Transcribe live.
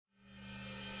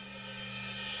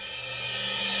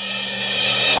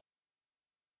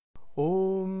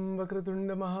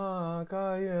वक्रतुंड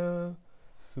महाकाय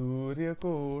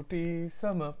सूर्यकोटि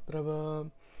समप्रभा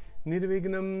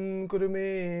निर्विघ्नं कुरु मे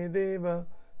देव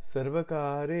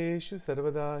सर्वकारेषु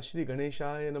सर्वदा। श्री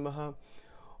गणेशाय नमः।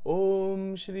 ओम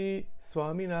श्री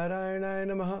स्वामीनारायणाय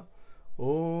नमः।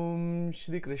 ओम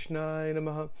श्री कृष्णाय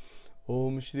नमः।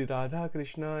 ओम श्री राधा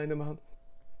कृष्णाय नमः।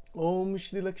 ओम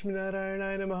श्री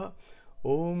लक्ष्मीनारायणाय नमः।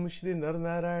 ओम श्री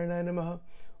नरनारायणाय नमः।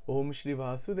 ओम श्री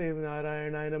वासुदेव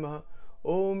नारायणाय नमः।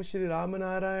 ओम श्री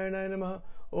रामनारायणाय नमः।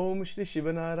 ओम श्री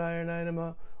शिवनारायणाय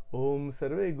नमः। ओम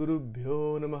सर्वे गुरुभ्यो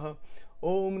नमः।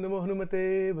 ओम नमो हनुमते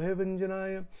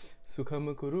भयभंजनाय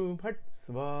सुखम कुरु भट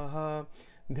स्वाहा।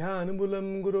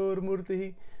 ध्यानमूलं गुरोर्मूर्तिः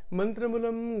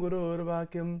मंत्रमूलं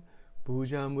गुरोर्वाक्यं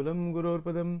पूजामूलं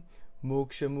गुरोर्पदं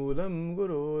मोक्षमूलं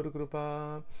गुरोर्कृपा।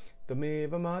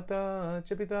 तमेव माता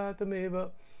च पिता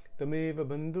तमेव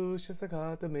बन्धुश्च सखा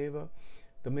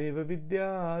तमेव विद्या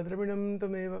द्रविणं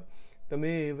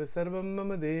तमेव सर्वं मम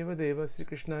देव। श्री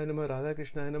कृष्णाय नमः। राधा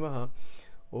कृष्णाय नमः।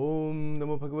 ओम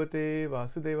नमो भगवते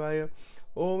वासुदेवाय।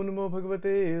 ओम नमो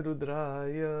भगवते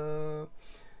रुद्राय।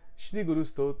 श्री गुरु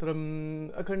स्तोत्रम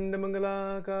अखंड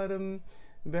मंगलाकारं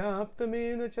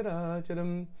व्याप्तमेन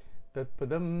चराचरं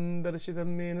तत्पदं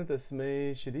दर्शितं येन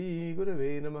तस्मै श्री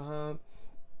गुरवे नमः।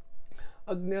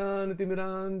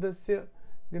 अज्ञानतिमिरान्धस्य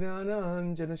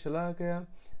ज्ञानाञ्जनशलाकया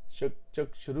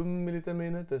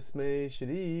चक्षुरुन्मिलितं तस्मै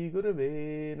श्री गुरवे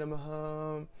नमः।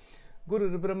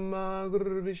 गुरुर्ब्रह्मा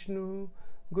गुरुर्विष्णु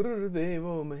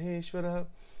गुरुर्देवो महेश्वरः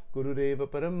गुरुरेव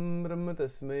परं ब्रह्म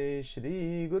तस्मै श्री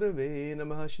गुरवे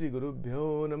नमः। श्री गुरुभ्यो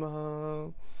नमः।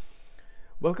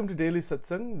 Welcome to Daily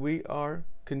Satsang. We are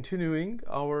continuing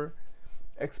our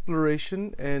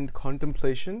exploration and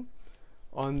contemplation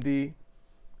on the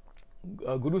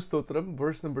Guru Stotram,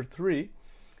 verse number 3.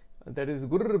 That is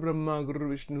Gurur Brahma, Gurur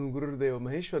Vishnu, Gurur Deva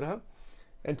Maheshwara.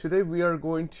 And today we are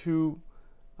going to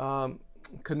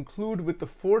conclude with the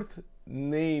fourth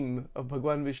name of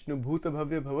Bhagwan Vishnu, Bhuta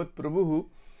Bhavya Bhavat Prabhu.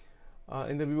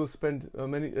 And then we will spend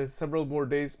several more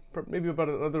days, maybe about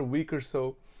another week or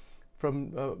so, from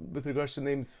with regards to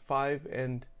names 5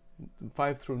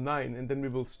 through 9, and then we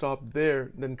will stop there,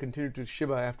 then continue to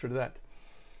Shiva after that.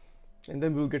 And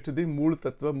then we'll get to the Mool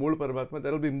Tattva, Mool Paramatma.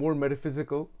 That'll be more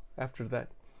metaphysical after that.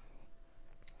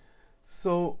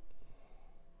 So,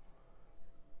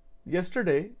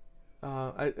 yesterday,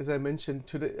 as I mentioned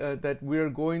today, that we are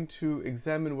going to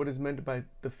examine what is meant by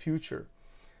the future.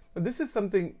 Now, this is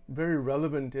something very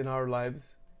relevant in our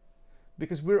lives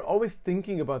because we're always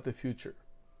thinking about the future.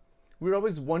 We're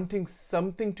always wanting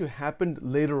something to happen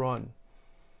later on.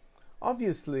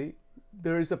 Obviously,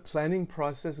 there is a planning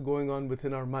process going on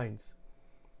within our minds.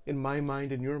 In my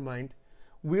mind, in your mind,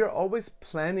 we are always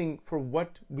planning for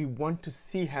what we want to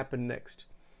see happen next.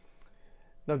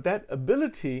 Now, that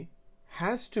ability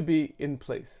has to be in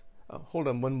place. Hold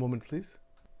on one moment, please.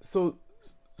 So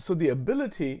the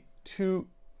ability to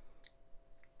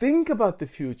think about the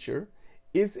future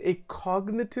is a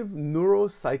cognitive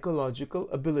neuropsychological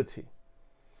ability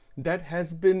that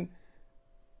has been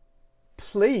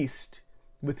placed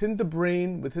within the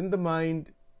brain, within the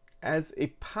mind, as a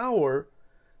power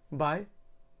by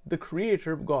the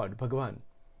Creator, God, Bhagavan.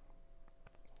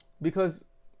 Because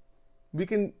we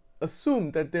can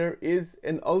assume that there is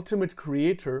an ultimate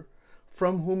Creator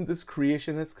from whom this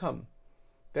creation has come.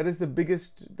 That is the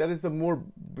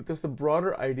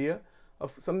broader idea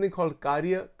of something called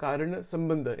Karya Karana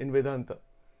Sambandha in Vedanta.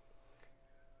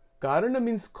 Karana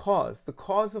means cause, the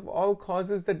cause of all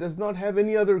causes that does not have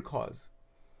any other cause.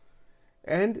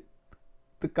 And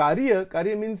the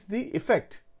Karya means the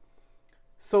effect.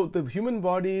 So the human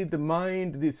body, the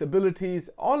mind, its abilities,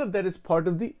 all of that is part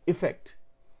of the effect.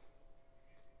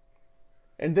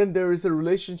 And then there is a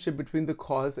relationship between the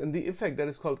cause and the effect that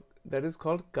is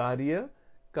called Karya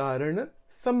Karana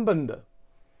Sambandha.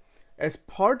 As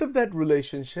part of that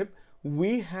relationship,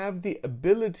 we have the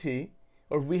ability,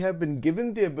 or we have been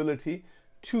given the ability,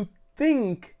 to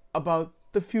think about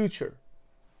the future.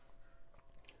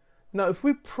 Now, if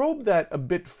we probe that a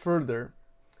bit further,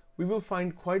 we will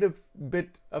find quite a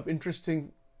bit of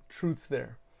interesting truths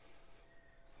there.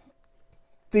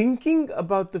 Thinking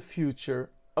about the future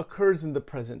occurs in the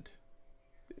present,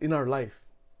 in our life.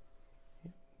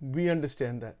 We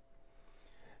understand that.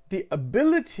 The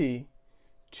ability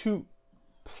to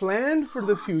plan for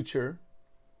the future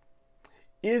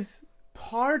is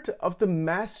part of the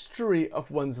mastery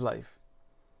of one's life.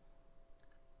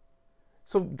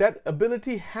 So that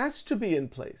ability has to be in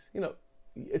place.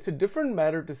 It's a different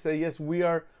matter to say, yes, we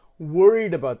are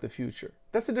worried about the future.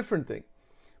 That's a different thing.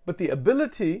 But the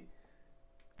ability,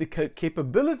 the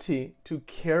capability to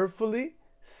carefully,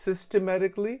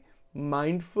 systematically,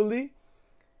 mindfully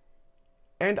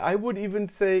and I would even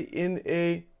say in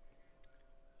a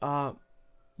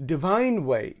divine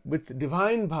way, with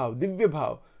divine bhav, divya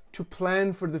bhav, to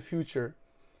plan for the future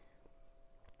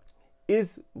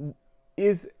is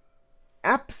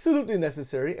absolutely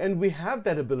necessary, and we have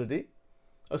that ability,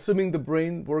 assuming the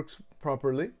brain works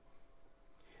properly.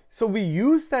 So we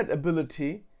use that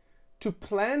ability to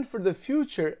plan for the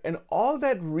future, and all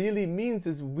that really means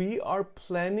is we are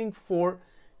planning for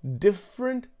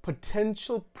different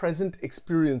potential present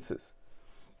experiences.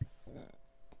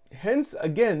 Hence,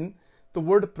 again, the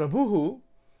word Prabhuhu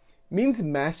means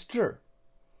master.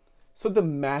 So the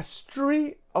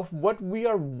mastery of what we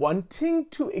are wanting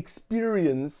to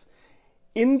experience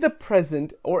in the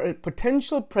present, or a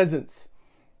potential presence.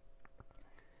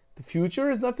 The future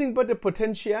is nothing but a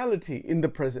potentiality in the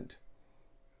present.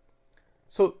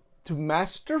 So to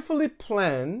masterfully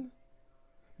plan,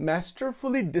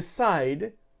 masterfully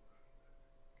decide,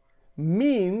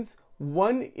 means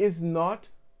one is not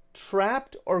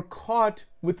trapped or caught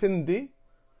within the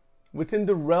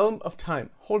realm of time.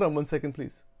 Hold on one second,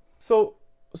 please. So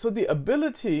the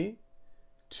ability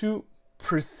to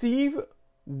perceive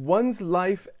one's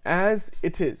life as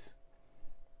it is,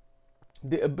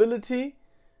 the ability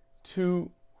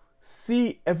to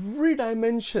see every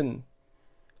dimension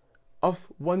of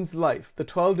one's life, the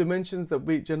 12 dimensions that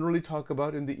we generally talk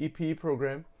about in the EPE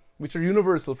program, which are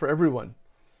universal for everyone,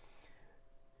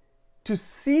 to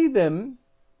see them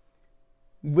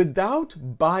without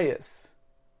bias,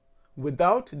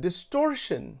 without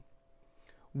distortion,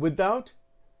 without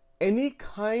any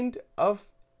kind of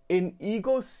an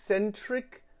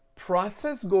egocentric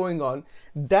process going on.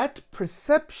 That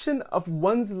perception of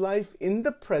one's life in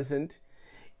the present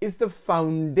is the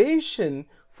foundation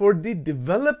for the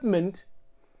development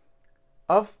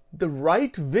of the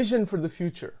right vision for the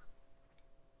future.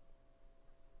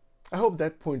 I hope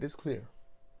that point is clear.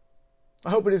 I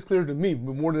hope it is clear to me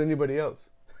more than anybody else.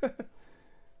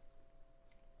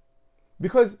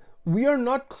 Because we are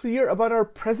not clear about our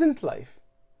present life.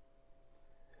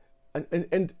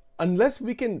 And unless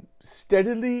we can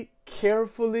steadily,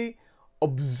 carefully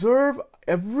observe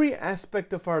every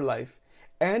aspect of our life,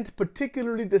 and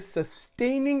particularly the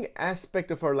sustaining aspect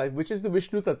of our life, which is the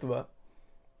Vishnu Tattva,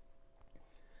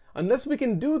 unless we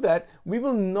can do that, we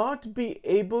will not be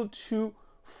able to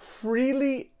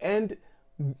freely and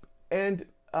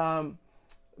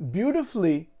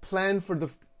beautifully plan for the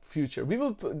future.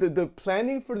 The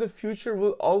planning for the future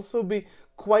will also be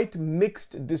quite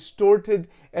mixed, distorted,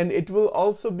 and it will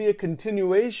also be a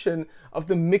continuation of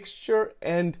the mixture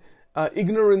and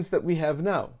ignorance that we have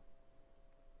now.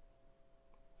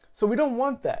 So we don't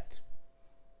want that.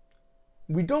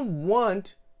 We don't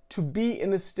want to be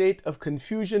in a state of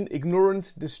confusion,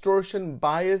 ignorance, distortion,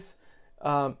 bias,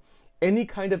 any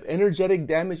kind of energetic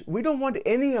damage. We don't want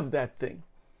any of that thing.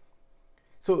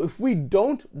 So if we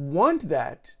don't want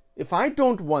that, if I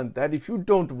don't want that, if you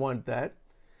don't want that,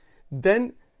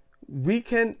 then we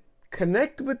can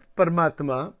connect with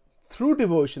Paramatma through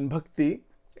devotion, bhakti,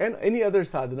 and any other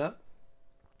sadhana,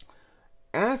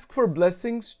 ask for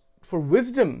blessings, for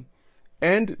wisdom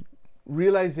and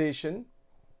realization,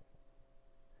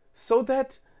 so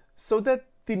that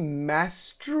the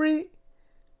mastery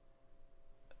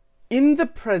in the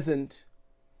present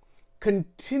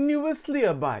continuously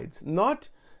abides, not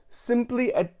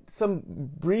simply at some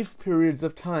brief periods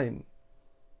of time.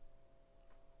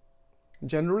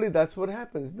 Generally, that's what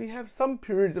happens. We have some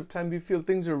periods of time we feel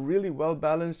things are really well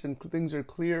balanced and things are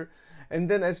clear, and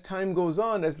then as time goes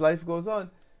on, as life goes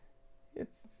on,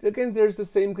 again there's the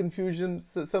same confusion,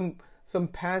 some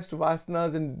past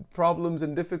vasanas and problems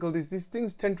and difficulties. These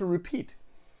things tend to repeat.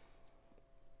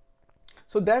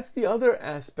 So that's the other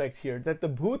aspect here, that the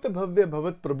Bhuta Bhavya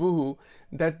Bhavat Prabhuhu,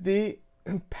 that the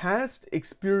past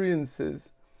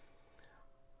experiences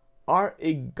are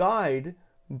a guide,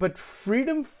 but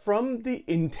freedom from the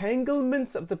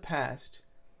entanglements of the past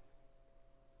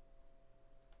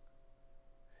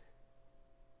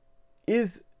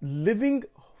is living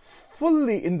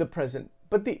fully in the present.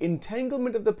 But the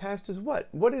entanglement of the past is what?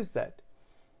 What is that?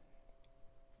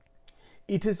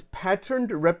 It is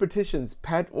patterned repetitions,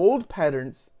 old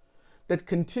patterns that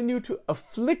continue to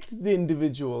afflict the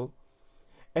individual,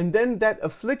 and then that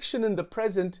affliction in the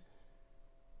present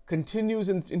continues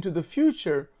into the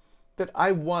future. That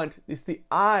I want is the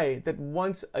I that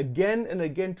wants again and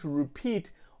again to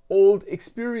repeat old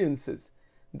experiences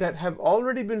that have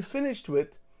already been finished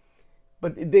with,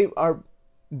 but they are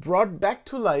brought back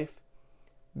to life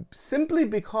simply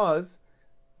because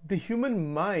the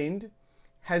human mind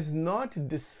has not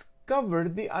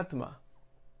discovered the Atma.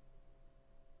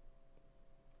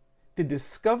 The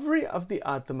discovery of the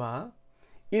Atma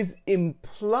is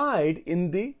implied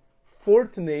in the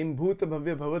fourth name, Bhuta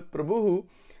Bhavya Bhavat Prabhu,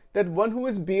 that one who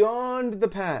is beyond the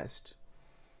past.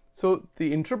 So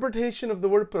the interpretation of the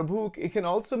word Prabhu, it can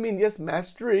also mean, yes,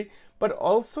 mastery, but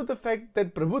also the fact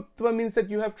that Prabhutva means that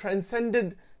you have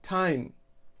transcended time.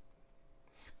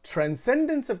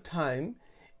 Transcendence of time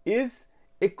is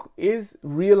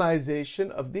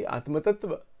realization of the Atma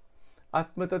Tattva.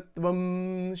 Atma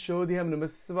Tattvam Shodhyam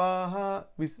Namasvaha.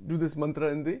 We do this mantra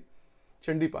in the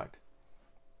Chandi part.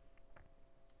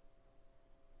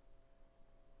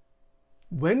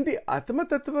 When the Atma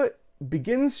Tattva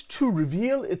begins to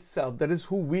reveal itself, that is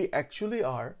who we actually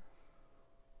are,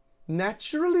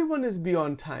 naturally one is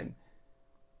beyond time.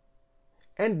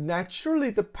 And naturally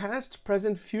the past,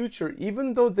 present, future,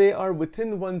 even though they are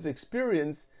within one's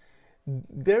experience,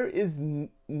 there is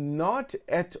not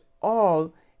at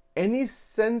all any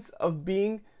sense of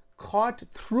being caught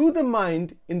through the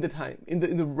mind in the time, in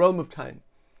the realm of time.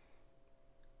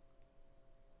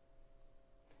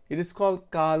 It is called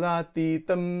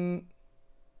kalatitam,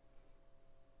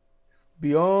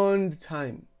 beyond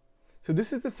time. So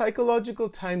this is the psychological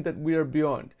time that we are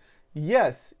beyond.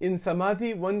 Yes, in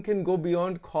samadhi one can go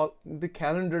beyond the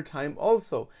calendar time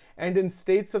also, and in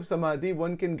states of samadhi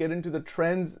one can get into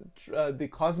the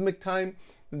cosmic time,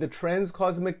 the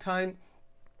trans-cosmic time,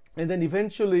 and then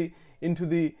eventually into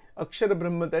the Akshara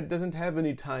Brahma that doesn't have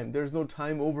any time. There's no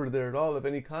time over there at all of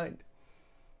any kind.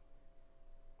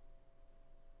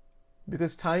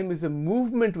 Because time is a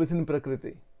movement within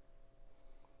Prakriti.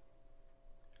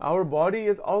 Our body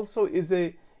is also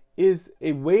a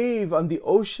wave on the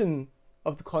ocean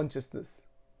of the consciousness.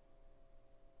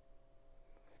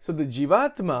 So the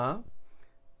Jivatma,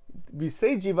 we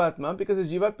say Jivatma because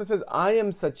the Jivatma says, I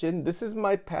am Sachin, this is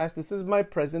my past, this is my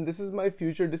present, this is my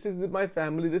future, this is my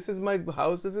family, this is my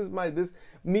house, this is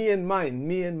me and mine,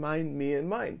 me and mine, me and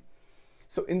mine.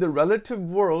 So in the relative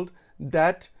world,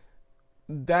 that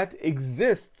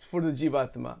exists for the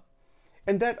Jivatma.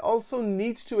 And that also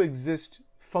needs to exist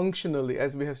functionally,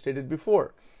 as we have stated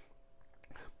before.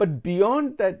 But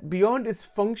beyond that, beyond its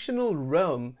functional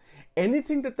realm,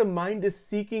 anything that the mind is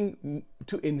seeking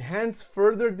to enhance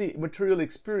further the material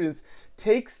experience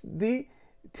takes that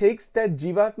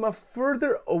Jivatma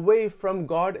further away from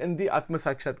God and the Atma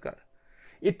Sakshatkar.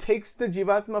 It takes the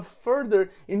Jivatma further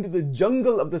into the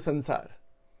jungle of the Sansar.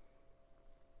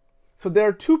 So there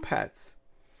are two paths.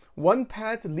 One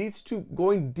path leads to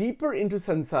going deeper into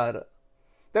Sansara.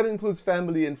 That includes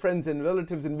family and friends and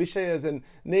relatives and Vishayas and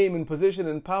name and position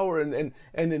and power and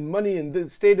in money and the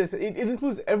status. It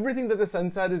includes everything that the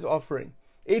Sansara is offering,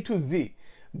 A to Z.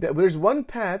 There's one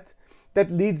path that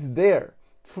leads there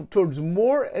towards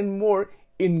more and more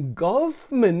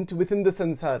engulfment within the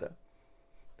Sansara.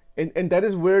 And that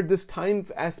is where this time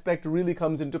aspect really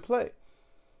comes into play.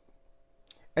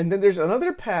 And then there's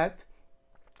another path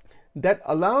that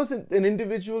allows an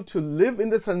individual to live in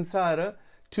the Sansara,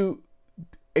 to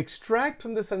extract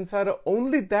from the Sansara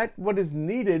only that what is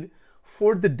needed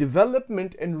for the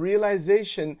development and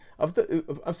realization of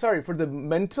for the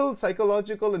mental,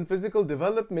 psychological and physical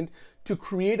development, to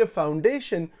create a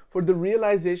foundation for the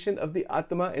realization of the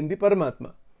Atma and the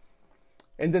Paramatma.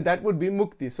 And then that would be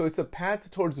Mukti. So it's a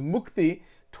path towards Mukti,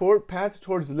 path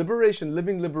towards liberation,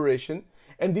 living liberation.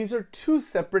 And these are two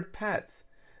separate paths.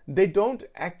 They don't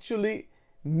actually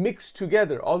mix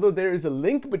together, although there is a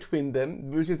link between them,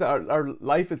 which is our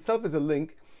life itself is a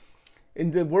link.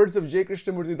 In the words of J.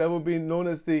 Krishnamurti, that would be known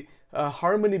as the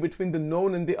harmony between the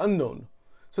known and the unknown.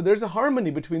 So there's a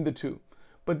harmony between the two.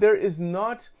 But there is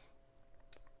not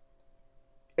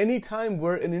any time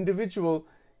where an individual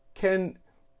can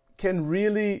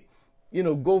really,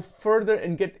 go further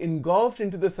and get engulfed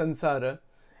into the Sansara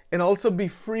and also be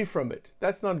free from it.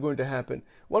 That's not going to happen.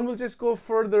 One will just go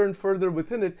further and further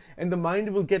within it, and the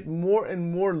mind will get more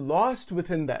and more lost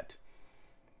within that.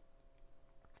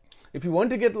 If you want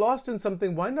to get lost in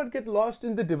something, why not get lost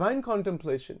in the divine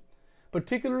contemplation?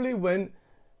 Particularly when,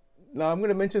 now I'm going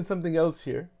to mention something else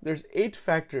here. There's 8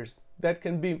 factors that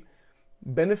can be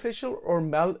beneficial or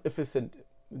maleficent.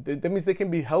 That means they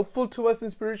can be helpful to us in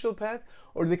spiritual path,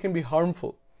 or they can be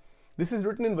harmful. This is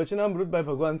written in Vachanamrut by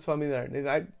Bhagavan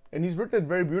Swaminarayan, and he's written it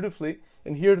very beautifully,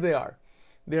 and here they are.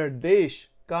 They are Desh,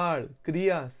 Kal,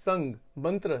 Kriya, Sang,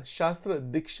 Mantra, Shastra,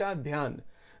 Diksha, Dhyan.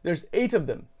 There's 8 of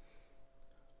them.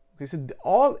 Okay, so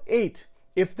all 8,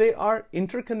 if they are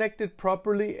interconnected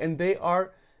properly and they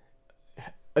are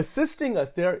assisting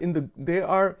us, they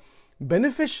are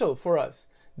beneficial for us,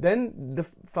 then the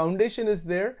foundation is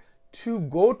there to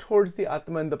go towards the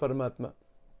Atma and the Paramatma.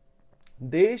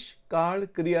 Desh, Kal,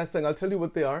 Kriya, Sang. I'll tell you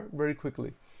what they are very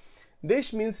quickly.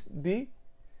 Desh means the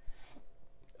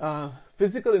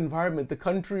physical environment, the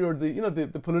country or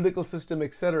the political system,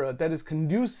 etc., that is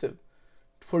conducive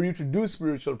for you to do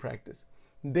spiritual practice.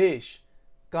 Desh,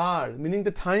 Kal, meaning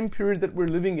the time period that we're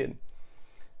living in.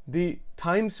 The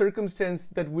time circumstance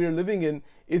that we're living in,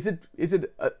 is it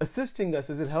assisting us?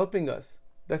 Is it helping us?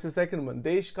 That's the second one.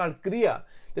 Desh, Kal, Kriya,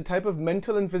 the type of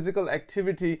mental and physical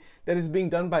activity that is being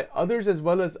done by others as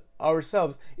well as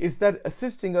ourselves. Is that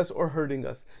assisting us or hurting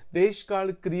us? Desh, Kal,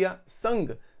 Kriya,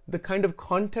 Sang, the kind of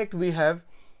contact we have.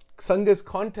 Sang is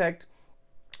contact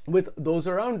with those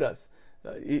around us.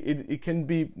 It can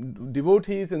be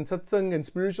devotees and satsang and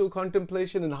spiritual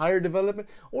contemplation and higher development,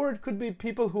 or it could be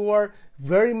people who are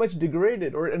very much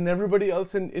degraded, and everybody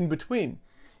else in between.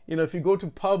 If you go to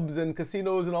pubs and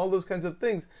casinos and all those kinds of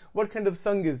things, what kind of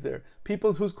sang is there?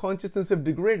 People whose consciousness have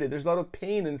degraded. There's a lot of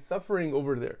pain and suffering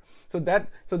over there. So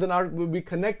then we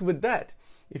connect with that.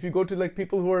 If you go to like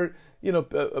people who are,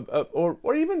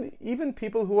 or even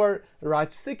people who are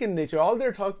rajasic in nature, all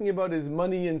they're talking about is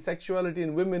money and sexuality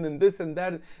and women and this and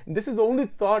that. And this is the only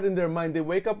thought in their mind. They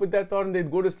wake up with that thought and they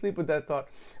go to sleep with that thought.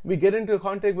 We get into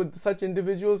contact with such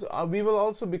individuals, we will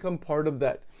also become part of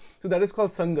that. So that is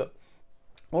called Sangha.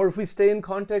 Or if we stay in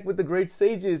contact with the great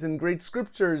sages and great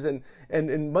scriptures and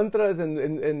mantras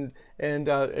and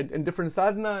different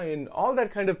sadhana and all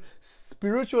that kind of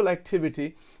spiritual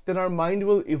activity, then our mind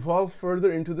will evolve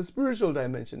further into the spiritual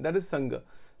dimension. That is Sangha.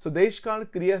 So Deshkal,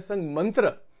 Kriya, Sang,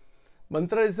 Mantra.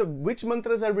 Mantra is which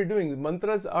mantras are we doing?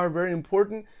 Mantras are very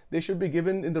important. They should be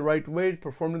given in the right way,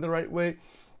 performed in the right way.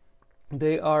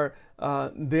 They are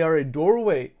a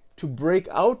doorway to break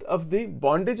out of the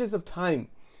bondages of time.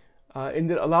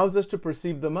 And it allows us to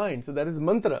perceive the mind. So that is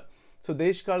mantra. So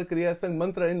Deshkal, Kriya, Sang,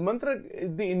 Mantra. In mantra,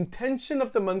 the intention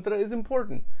of the mantra is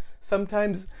important.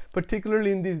 Sometimes,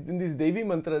 particularly in these Devi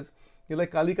mantras,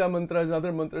 like Kalika mantras and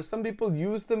other mantras, some people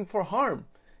use them for harm.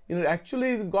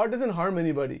 Actually God doesn't harm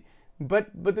anybody.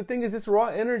 But the thing is, it's raw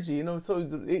energy, so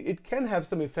it can have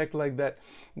some effect like that.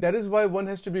 That is why one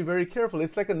has to be very careful.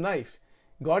 It's like a knife.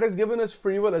 God has given us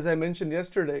free will, as I mentioned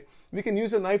yesterday. We can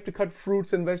use a knife to cut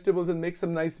fruits and vegetables and make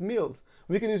some nice meals.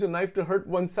 We can use a knife to hurt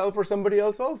oneself or somebody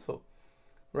else also,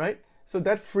 right? So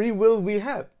that free will we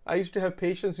have. I used to have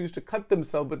patients who used to cut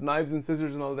themselves with knives and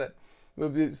scissors and all that.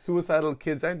 With suicidal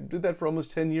kids. I did that for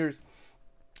almost 10 years.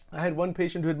 I had one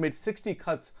patient who had made 60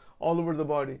 cuts all over the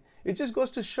body. It just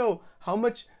goes to show how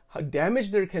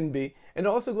damage there can be, and it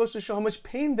also goes to show how much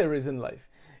pain there is in life.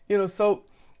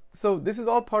 So this is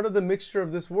all part of the mixture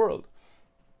of this world.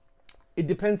 It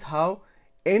depends how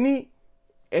any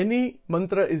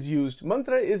mantra is used.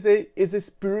 Mantra is a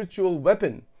spiritual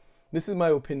weapon. This is my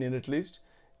opinion, at least.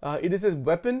 It is a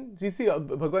weapon. You see,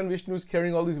 Bhagavan Vishnu is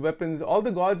carrying all these weapons. All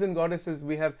the gods and goddesses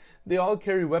we have, they all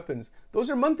carry weapons. Those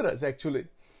are mantras, actually.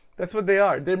 That's what they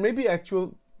are. There may be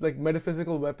actual like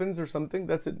metaphysical weapons or something.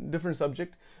 That's a different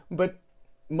subject. But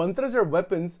mantras are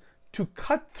weapons to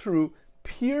cut through,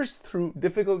 pierce through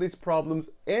difficulties, problems,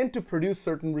 and to produce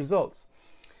certain results.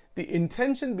 The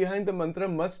intention behind the mantra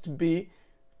must be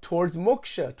towards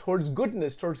moksha, towards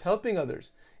goodness, towards helping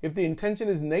others. If the intention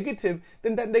is negative,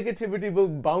 then that negativity will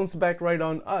bounce back right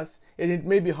on us, and it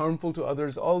may be harmful to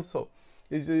others also.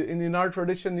 In our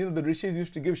tradition, the rishis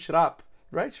used to give shrap,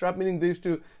 right? Shrap meaning they used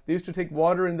to take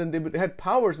water, and then they had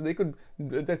power, so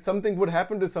that something would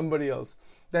happen to somebody else.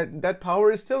 That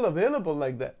power is still available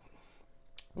like that.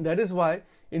 That is why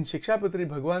in Shikshapatri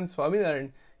Bhagwan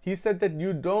Swaminarayan, he said that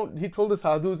he told the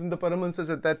sadhus and the paramahansas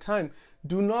at that time,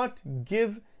 do not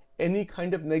give any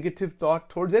kind of negative thought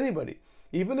towards anybody.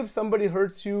 Even if somebody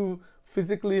hurts you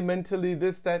physically, mentally,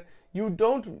 this, that, you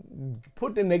don't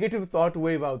put a negative thought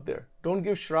wave out there. Don't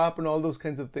give shrap and all those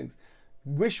kinds of things.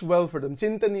 Wish well for them.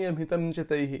 Chintaniyam hitam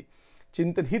chataihi.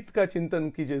 Chintan hit ka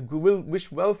chintan kije. You will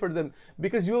wish well for them,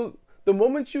 because the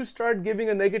moment you start giving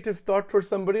a negative thought towards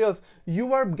somebody else,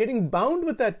 you are getting bound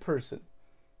with that person.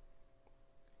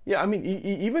 Yeah, I mean,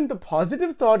 even the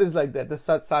positive thought is like that. The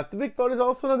sattvic thought is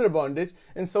also another bondage,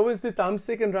 and so is the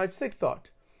tamasic and rajasic thought.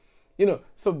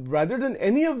 So rather than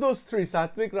any of those three,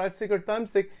 sattvic, rajasic, or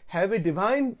tamasic, have a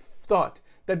divine thought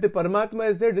that the Paramatma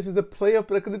is there. This is a play of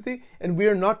Prakriti, and we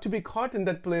are not to be caught in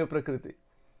that play of Prakriti.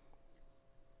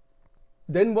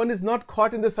 Then one is not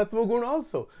caught in the sattva gun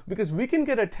also, because we can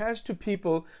get attached to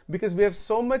people because we have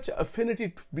so much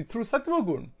affinity through sattva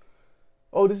gun.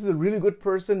 Oh, this is a really good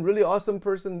person, really awesome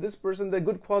person, this person, their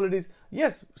good qualities.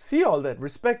 Yes, see all that,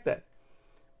 respect that.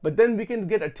 But then we can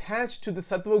get attached to the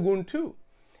sattva gun too.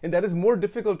 And that is more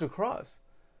difficult to cross.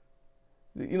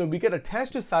 We get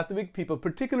attached to sattvic people,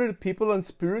 particularly people on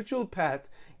spiritual path,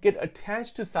 get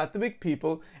attached to sattvic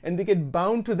people, and they get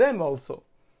bound to them also.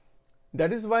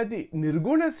 That is why the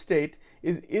Nirguna state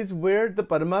is where the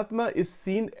Paramatma is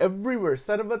seen everywhere.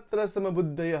 Sarvatra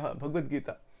samabuddhaya, Bhagavad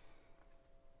Gita.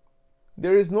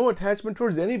 There is no attachment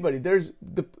towards anybody. There's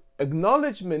the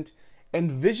acknowledgement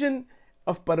and vision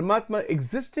of Paramatma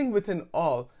existing within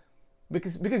all.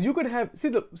 Because you could have, see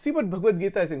what Bhagavad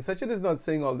Gita is saying. Sachin is not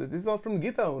saying all this. This is all from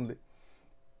Gita only.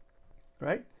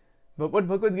 Right? But what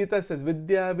Bhagavad Gita says,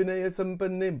 Vidya vinaya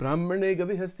sampanne brahmane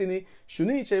gavihastini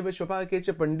shuni chaiva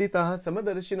shvapakecha panditaha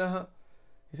samadarshinaha.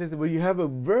 He says, well, you have a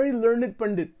very learned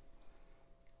pandit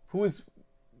who has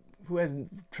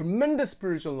tremendous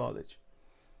spiritual knowledge,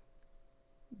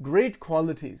 great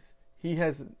qualities. He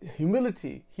has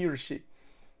humility, he or she.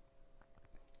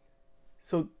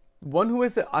 So one who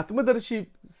is an Atmadarshi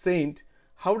saint,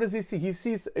 how does he see? He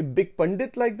sees a big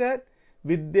pandit like that.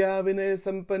 Vidya vinaya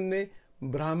sampanne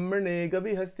brahmane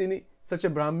gavihastini. Such a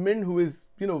Brahmin who is,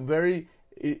 very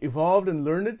evolved and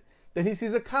learned. Then he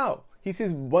sees a cow. He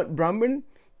sees what Brahmin,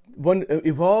 one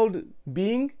evolved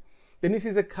being. Then he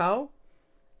sees a cow.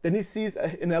 Then he sees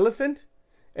an elephant.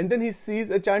 And then he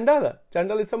sees a Chandala.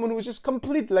 Chandala is someone who is just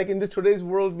complete. Like in today's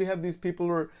world, we have these people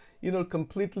who are,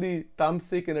 completely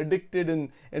tamasic and addicted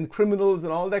and criminals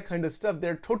and all that kind of stuff.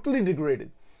 They're totally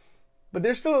degraded. But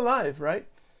they're still alive, right?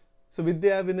 So,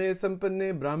 Vidya vinaya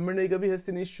sampanne brahmane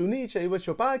gavihastini shuni chaiva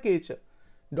shopakecha.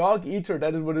 Dog eater,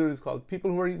 that is what it is called.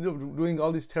 People who are doing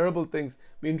all these terrible things,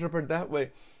 we interpret that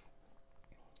way.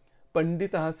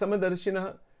 Panditaha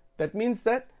samadarshinaha. That means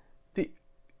that the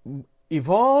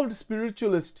evolved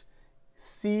spiritualist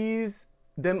sees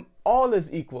them all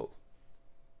as equal.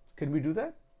 Can we do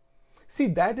that? See,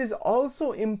 that is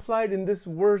also implied in this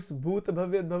verse, Bhuta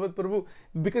Bhavyat Bhavat Prabhu,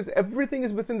 because everything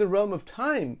is within the realm of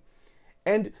time.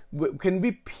 And can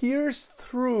we pierce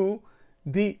through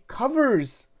the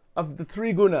covers of the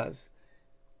three gunas?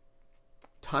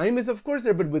 Time is of course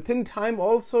there, but within time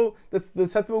also the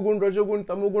Sattva gun, Rajogun,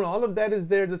 Tamogun, all of that is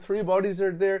there. The three bodies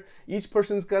are there. Each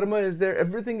person's karma is there.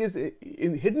 Everything is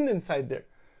hidden inside there.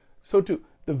 So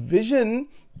the vision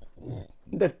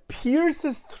that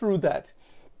pierces through that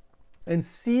and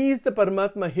sees the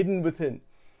Paramatma hidden within,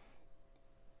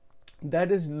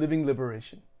 that is living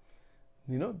liberation.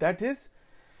 That is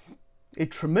a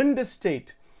tremendous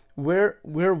state where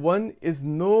one is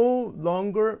no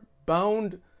longer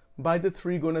bound by the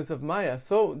three gunas of Maya.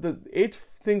 So the 8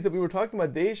 things that we were talking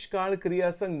about, Desh, Kal,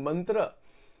 Kriya, Sang, Mantra.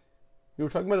 We were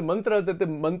talking about a mantra, that the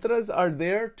mantras are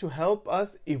there to help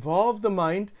us evolve the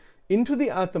mind into the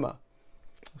Atma.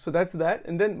 So that's that.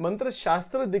 And then mantra,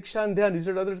 Shastra, Diksha, and Dhyan. These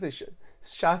are other things.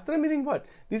 Shastra meaning what?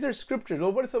 These are scriptures.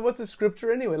 Well, what's a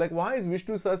scripture anyway? Like, why is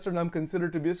Vishnu Sahasranam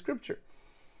considered to be a scripture?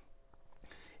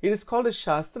 It is called a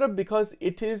Shastra because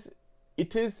it is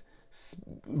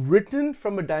written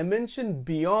from a dimension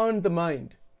beyond the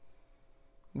mind.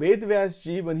 Ved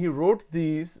Vyasji, when he wrote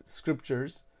these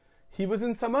scriptures, he was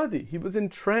in samadhi, he was in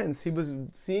trance, he was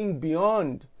seeing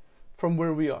beyond from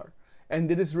where we are. And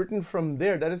it is written from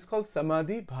there. That is called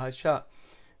Samadhi Bhasha.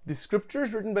 The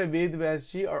scriptures written by Ved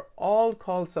Vyasji are all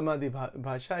called Samadhi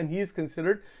Bhasha, and he is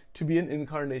considered to be an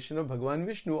incarnation of Bhagavan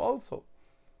Vishnu also.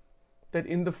 That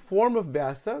in the form of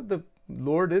Vyasa, the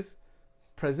Lord is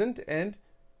present and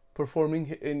performing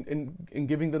in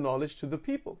giving the knowledge to the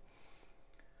people.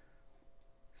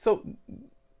 So,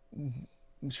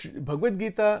 Bhagavad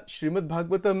Gita, Srimad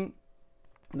Bhagavatam,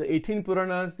 the 18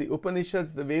 Puranas, the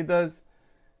Upanishads, the Vedas,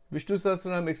 Vishnu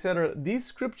Sahasranam, etc., these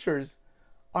scriptures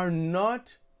are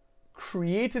not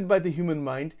created by the human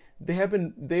mind.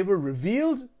 They were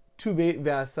revealed to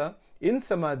Vyasa in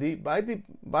Samadhi by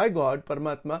God,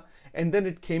 Paramatma, and then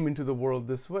it came into the world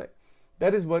this way.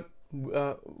 That is what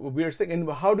we are saying. And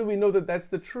how do we know that that's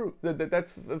the truth,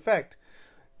 that's a fact?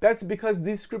 That's because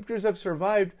these scriptures have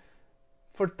survived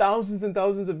for thousands and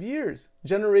thousands of years,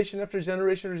 generation after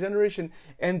generation after generation,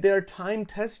 and they are time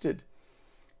tested.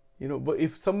 But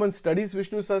if someone studies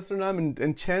Vishnu Sahasranam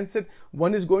and chants it,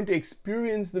 one is going to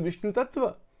experience the Vishnu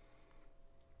Tattva.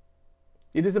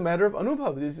 It is a matter of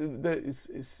anubhav.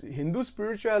 Hindu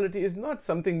spirituality is not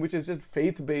something which is just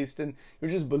faith-based and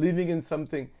you're just believing in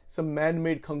something, some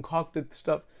man-made concocted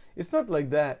stuff. It's not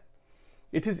like that.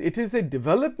 It is a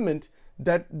development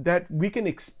that we can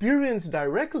experience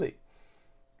directly.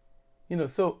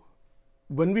 So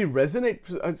when we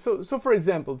resonate, so for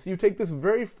example, you take this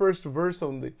very first verse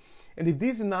only, and if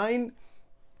these 9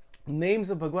 names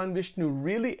of Bhagavan Vishnu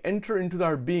really enter into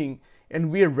our being,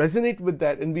 and we resonate with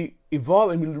that, and we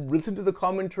evolve, and we listen to the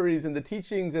commentaries and the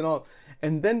teachings and all,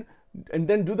 and then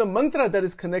do the mantra that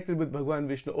is connected with Bhagavan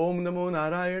Vishnu. Om Namo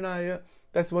Narayanaya.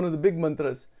 That's one of the big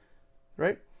mantras,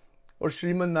 right? or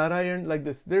Shriman Narayan, like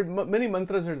this. There are many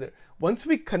mantras are there. Once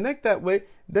we connect that way,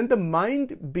 then the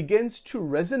mind begins to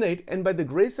resonate, and by the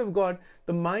grace of God,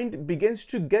 the mind begins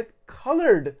to get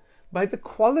colored by the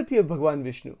quality of Bhagavan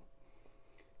Vishnu.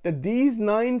 That these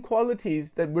 9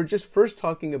 qualities that we're just first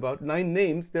talking about, 9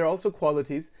 names, they're also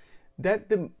qualities, that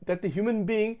the human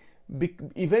being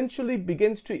eventually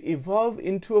begins to evolve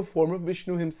into a form of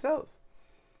Vishnu himself.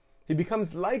 He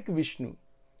becomes like Vishnu.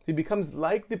 He becomes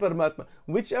like the Paramatma.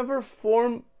 Whichever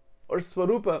form or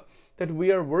Swarupa that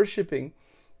we are worshipping,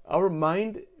 our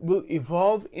mind will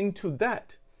evolve into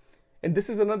that. And this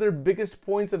is another biggest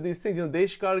points of these things.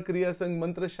 Desh, Kal, Kriya, Sang,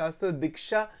 Mantra, Shastra,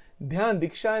 Diksha, Dhyan.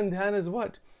 Diksha and Dhyan is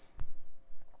what?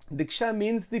 Diksha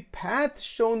means the path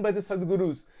shown by the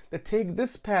Sadgurus. That take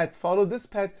this path, follow this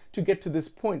path to get to this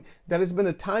point. That has been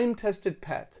a time-tested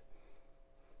path.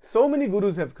 So many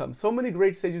gurus have come, so many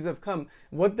great sages have come.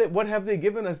 What have they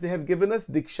given us? They have given us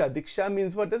Diksha. Diksha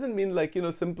means what? Doesn't mean like,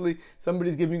 simply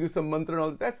somebody's giving you some mantra and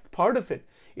all. That's part of it.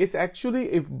 It's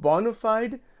actually a bona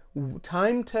fide,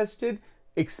 time-tested,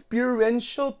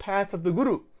 experiential path of the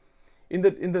Guru. In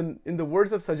the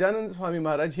words of Sajanand Swami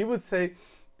Maharaj, he would say,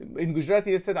 in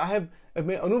Gujarati, he said,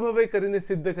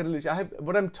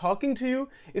 what I'm talking to you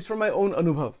is from my own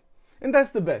anubhav. And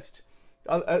that's the best.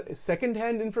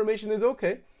 Second-hand information is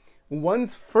okay.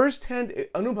 One's first-hand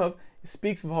anubhav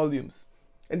speaks volumes.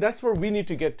 And that's where we need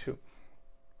to get to.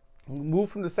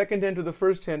 Move from the second-hand to the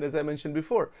first-hand, as I mentioned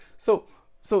before. So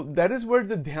that is where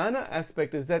the dhyana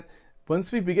aspect is, that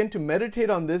once we begin to meditate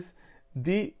on this,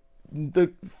 the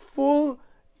full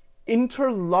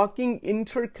interlocking,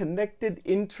 interconnected,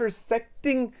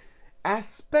 intersecting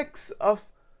aspects of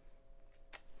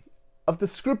the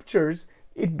scriptures,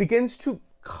 it begins to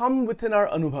come within our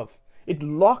anubhav. It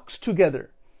locks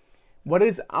together. What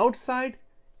is outside,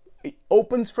 it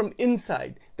opens from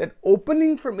inside. That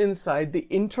opening from inside, the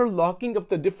interlocking of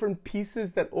the different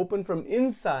pieces that open from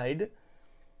inside,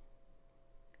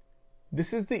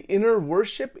 this is the inner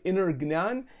worship, inner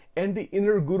jnana, and the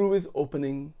inner guru is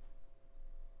opening.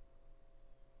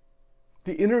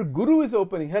 The inner guru is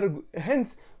opening.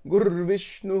 Hence, Guru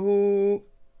Vishnu.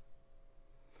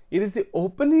 It is the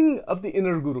opening of the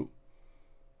inner guru.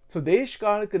 So, Desh,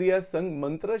 Kal, Kriya, Sang,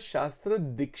 Mantra, Shastra,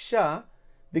 Diksha.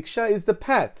 Diksha is the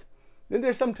path. Then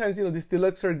there's sometimes, these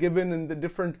tilaks are given, and the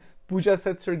different puja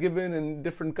sets are given, and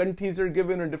different kantis are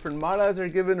given, or different malas are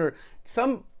given, or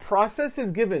some process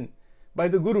is given by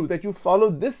the Guru that you follow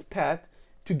this path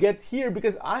to get here,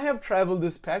 because I have traveled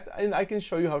this path and I can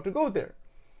show you how to go there.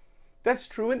 That's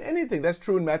true in anything. That's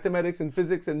true in mathematics and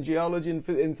physics and geology and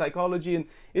in psychology, and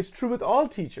it's true with all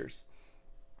teachers.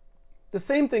 The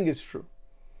same thing is true.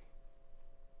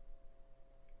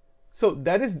 So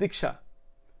that is Diksha.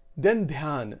 Then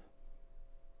Dhyan.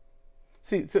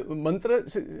 See, so mantra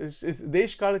is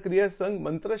Desh, Kal, Kriya, Sang,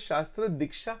 Mantra, Shastra,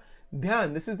 Diksha,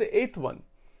 Dhyan. This is the 8th one.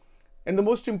 And the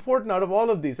most important out of all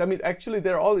of these, actually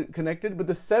they're all connected, but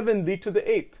the 7 lead to the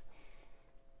 8th.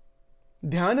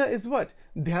 Dhyana is what?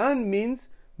 Dhyan means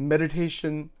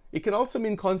meditation. It can also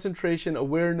mean concentration,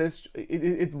 awareness.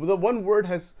 The one word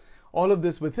has all of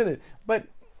this within it. But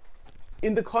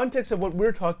in the context of what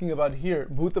we're talking about here,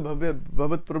 Bhuta Bhavya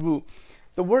Bhavat Prabhu,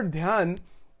 the word dhyan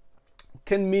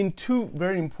can mean 2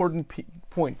 very important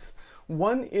points.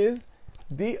 One is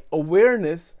the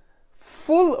awareness,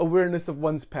 full awareness of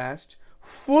one's past,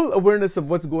 full awareness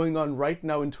of what's going on right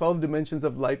now in 12 dimensions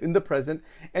of life in the present,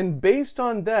 and based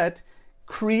on that,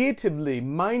 creatively,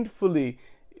 mindfully,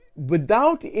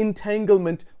 without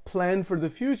entanglement, plan for the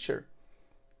future.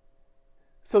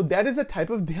 So that is a type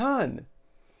of dhyan.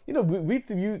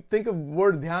 You think of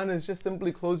word dhyan as just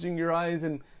simply closing your eyes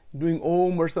and doing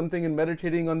om or something and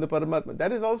meditating on the Paramatma.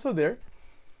 That is also there.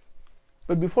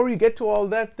 But before you get to all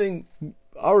that thing,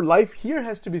 our life here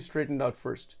has to be straightened out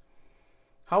first.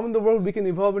 How in the world we can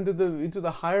evolve into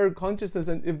the higher consciousness,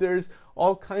 and if there's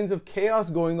all kinds of chaos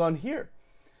going on here?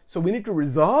 So we need to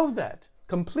resolve that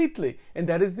completely, and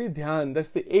that is the dhyan. That's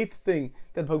the 8th thing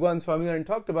that Bhagavan Swaminarayan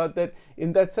talked about. That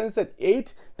in that sense, that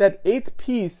 8th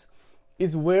piece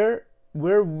is where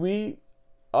we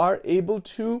are able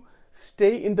to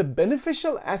stay in the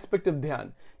beneficial aspect of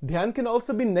dhyan. Dhyan can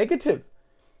also be negative.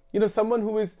 Someone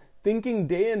who is thinking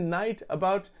day and night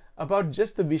about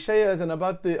just the vishayas and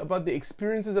about the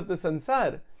experiences of the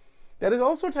sansar, that is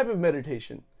also a type of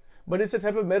meditation. But it's a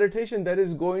type of meditation that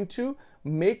is going to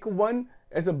make one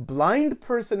as a blind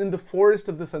person in the forest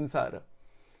of the sansara.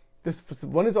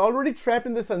 One is already trapped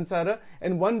in the sansara,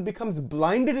 and one becomes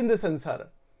blinded in the sansara,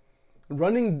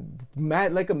 running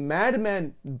mad like a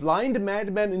madman, blind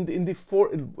madman in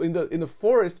the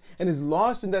forest, and is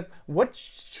lost in that.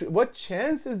 What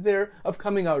chance is there of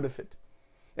coming out of it?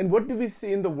 And what do we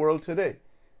see in the world today?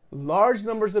 Large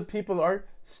numbers of people are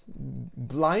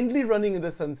blindly running in the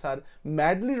sansar,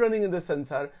 madly running in the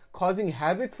sansar, causing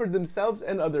havoc for themselves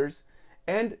and others,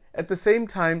 and at the same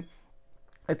time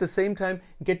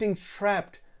getting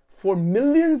trapped for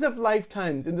millions of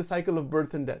lifetimes in the cycle of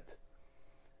birth and death.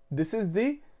 This is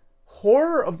the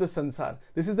horror of the sansar.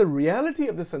 This is the reality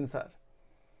of the sansar.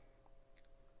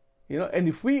 And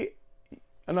if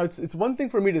it's one thing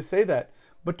for me to say that,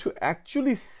 but to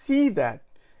actually see that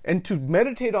and to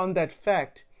meditate on that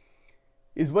fact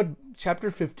is what chapter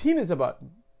 15 is about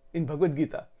in Bhagavad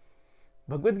Gita.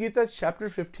 Bhagavad Gita's chapter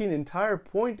 15 entire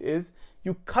point is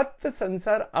you cut the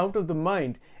sansar out of the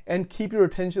mind and keep your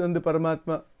attention on the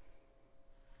Paramatma.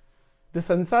 The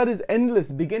sansar is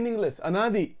endless, beginningless,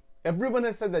 anadi. Everyone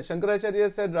has said that.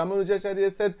 Shankaracharya said,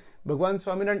 Ramanujacharya said, Bhagwan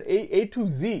Swaminarayan, A to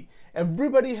Z.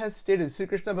 Everybody has stated, Sri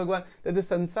Krishna Bhagwan, that the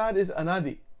sansar is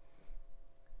anadi.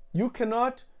 You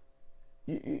cannot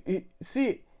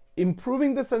see,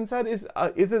 improving the sansar is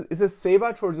a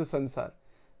seva towards the sansar.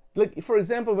 Like, for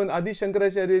example, when Adi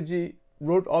Shankaracharya ji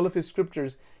wrote all of his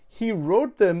scriptures, he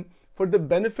wrote them for the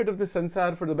benefit of the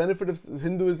sansar, for the benefit of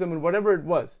Hinduism and whatever it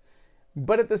was.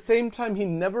 But at the same time, he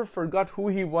never forgot who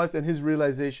he was and his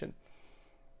realization.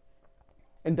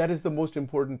 And that is the most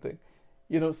important thing.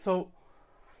 So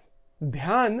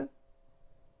dhyan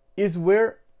is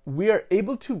where we are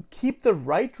able to keep the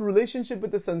right relationship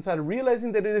with the sansar,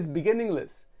 realizing that it is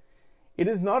beginningless. It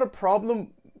is not a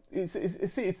problem.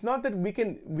 It's not that we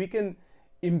can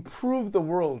improve the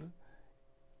world.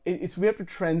 We have to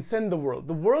transcend the world.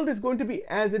 The world is going to be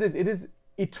as it is. It is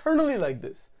eternally like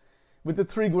this, with the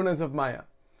three gunas of Maya.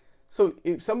 So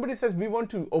if somebody says we want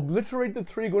to obliterate the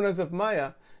three gunas of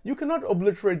Maya, you cannot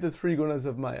obliterate the three gunas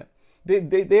of Maya.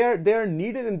 They are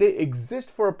needed and they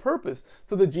exist for a purpose,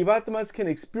 so the Jivatmas can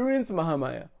experience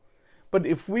Mahamaya. But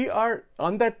if we are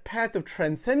on that path of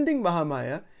transcending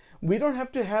Mahamaya, we don't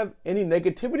have to have any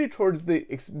negativity towards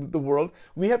the world.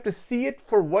 We have to see it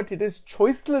for what it is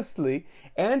choicelessly,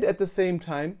 and at the same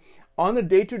time, on a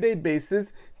day-to-day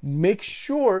basis, make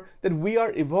sure that we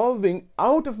are evolving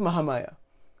out of Mahamaya.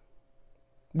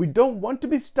 We don't want to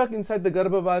be stuck inside the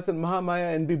Garbhavas and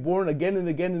Mahamaya and be born again and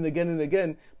again and again and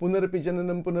again. Punarapi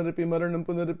jananam, punarapi maranam,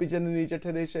 punarapi janani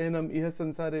jatare shayanam, iha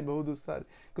sansare bahudustare,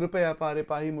 krupaya pare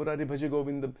pahi murari bhaja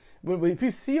govindam. If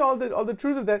you see all the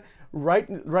truth of that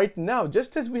right now,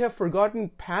 just as we have forgotten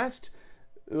past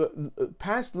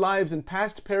lives and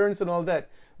past parents and all that,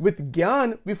 with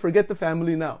Gyan, we forget the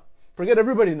family now. Forget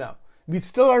everybody now. We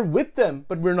still are with them,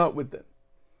 but we're not with them.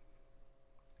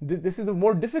 This is a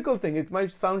more difficult thing. It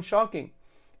might sound shocking.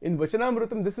 In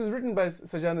Vachanamrutam, this is written by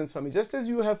Sajanand Swami. Just as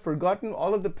you have forgotten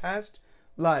all of the past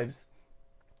lives,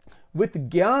 with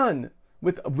Gyan,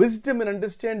 with wisdom and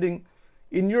understanding,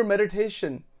 in your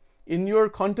meditation, in your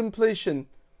contemplation,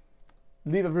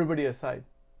 leave everybody aside.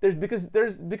 Because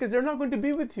they're not going to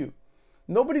be with you.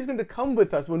 Nobody's going to come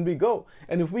with us when we go.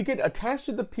 And if we get attached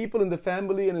to the people in the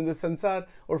family and in the sansar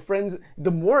or friends,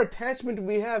 the more attachment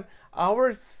we have,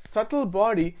 our subtle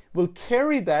body will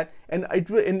carry that, and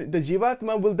the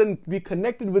Jivatma will then be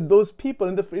connected with those people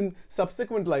in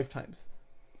subsequent lifetimes.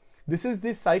 This is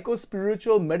the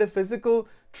psycho-spiritual, metaphysical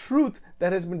truth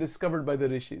that has been discovered by the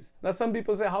rishis. Now some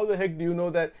people say, how the heck do you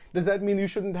know that? Does that mean you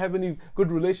shouldn't have any good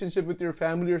relationship with your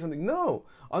family or something? No.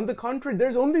 On the contrary,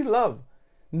 there's only love,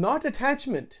 not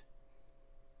attachment.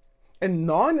 And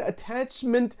non-attached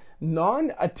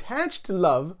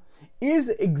love is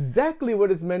exactly what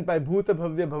is meant by Bhuta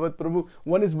Bhavya Bhavat Prabhu.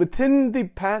 One is within the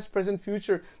past, present,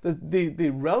 future,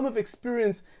 the realm of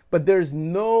experience, but there's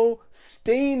no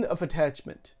stain of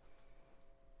attachment.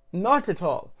 Not at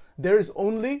all. There is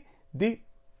only the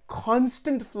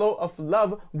constant flow of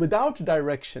love without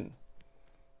direction.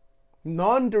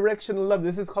 Non-directional love.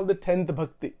 This is called the 10th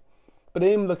bhakti.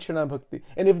 Prem Lakshana Bhakti.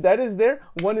 And if that is there,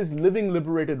 one is living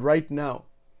liberated right now.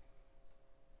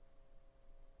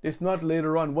 It's not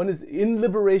later on. One is in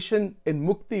liberation, in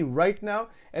mukti right now,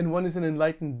 and one is an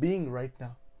enlightened being right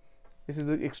now. This is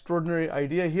the extraordinary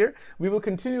idea here. We will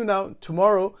continue now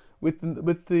tomorrow with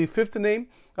the fifth name.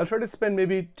 I'll try to spend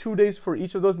maybe 2 days for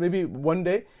each of those, maybe 1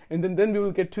 day, and then we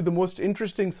will get to the most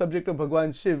interesting subject of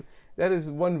Bhagwan Shiv. That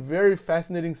is one very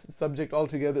fascinating subject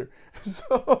altogether.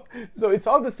 So it's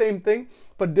all the same thing,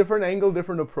 but different angle,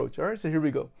 different approach. All right, so here we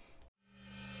go.